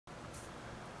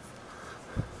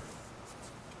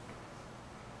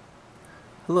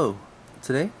Hello,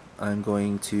 today I'm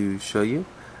going to show you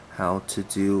how to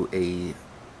do a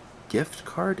gift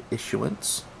card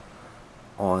issuance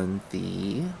on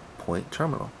the Poynt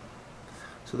terminal.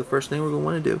 So the first thing we're going to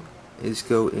want to do is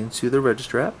go into the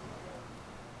Register app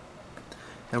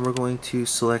and we're going to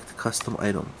select Custom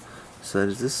Item. So that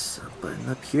is this button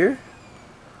up here.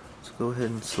 So go ahead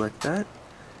and select that,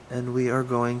 and we are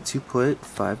going to put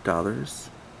 $5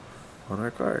 on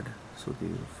our card. So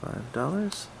we'll do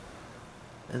 $5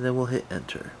 and then we'll hit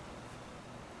enter.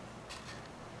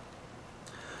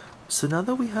 So now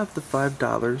that we have the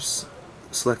 $5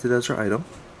 selected as our item,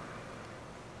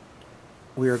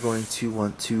 we are going to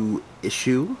want to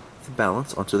issue the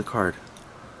balance onto the card.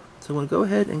 So I'm going to go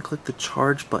ahead and click the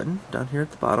charge button down here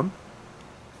at the bottom,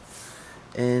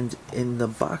 and in the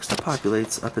box that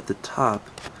populates up at the top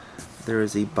there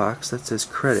is a box that says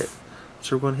credit.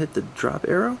 So we're going to hit the drop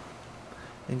arrow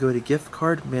and go to gift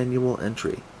card manual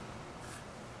entry.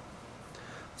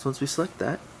 So once we select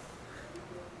that,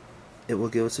 it will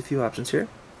give us a few options here.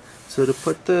 So to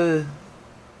put the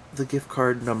gift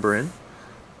card number in,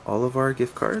 all of our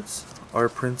gift cards are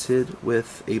printed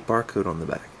with a barcode on the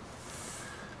back.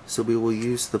 So we will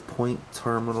use the Poynt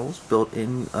terminal's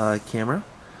built-in camera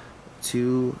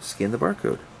to scan the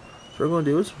barcode. So what we're going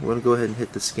to do is we're going to go ahead and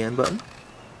hit the scan button,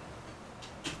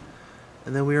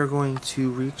 and then we are going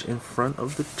to reach in front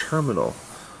of the terminal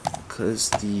because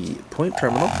the Poynt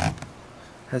terminal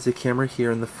has a camera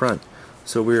here in the front.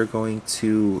 So we are going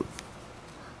to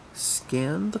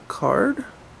scan the card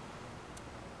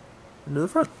into the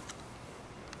front.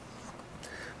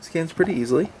 Scans pretty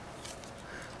easily.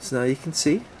 So now you can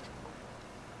see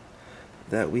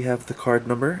that we have the card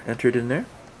number entered in there.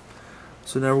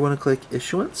 So now we're going to click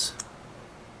issuance.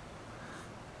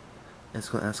 And it's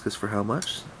going to ask us for how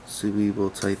much. So we will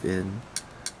type in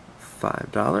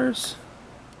 $5.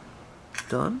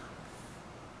 Done.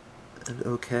 And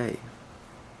OK.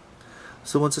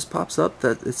 So once this pops up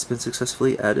that it's been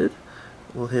successfully added,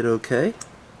 we'll hit OK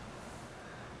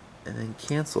and then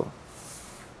cancel.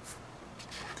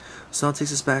 So now it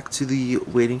takes us back to the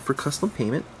waiting for custom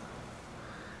payment.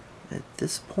 At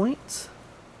this point,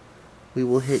 we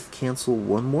will hit cancel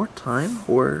one more time,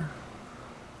 or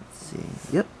let's see,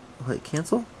 yep, we'll hit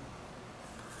cancel.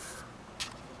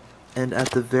 And at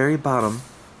the very bottom,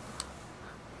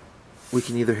 we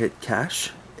can either hit cash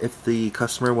if the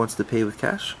customer wants to pay with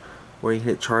cash, or you can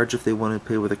hit charge if they want to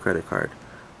pay with a credit card.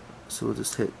 So we'll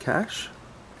just hit cash,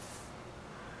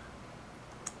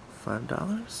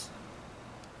 $5,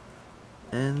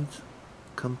 and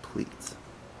complete.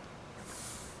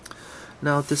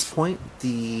 Now at this point,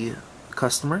 the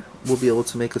customer will be able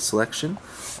to make a selection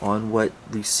on what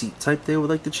receipt type they would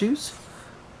like to choose.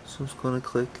 So I'm just going to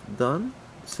click done,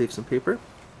 save some paper.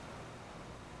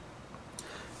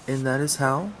 And that is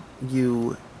how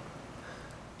you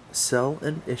sell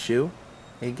and issue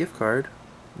a gift card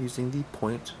using the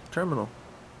Poynt terminal.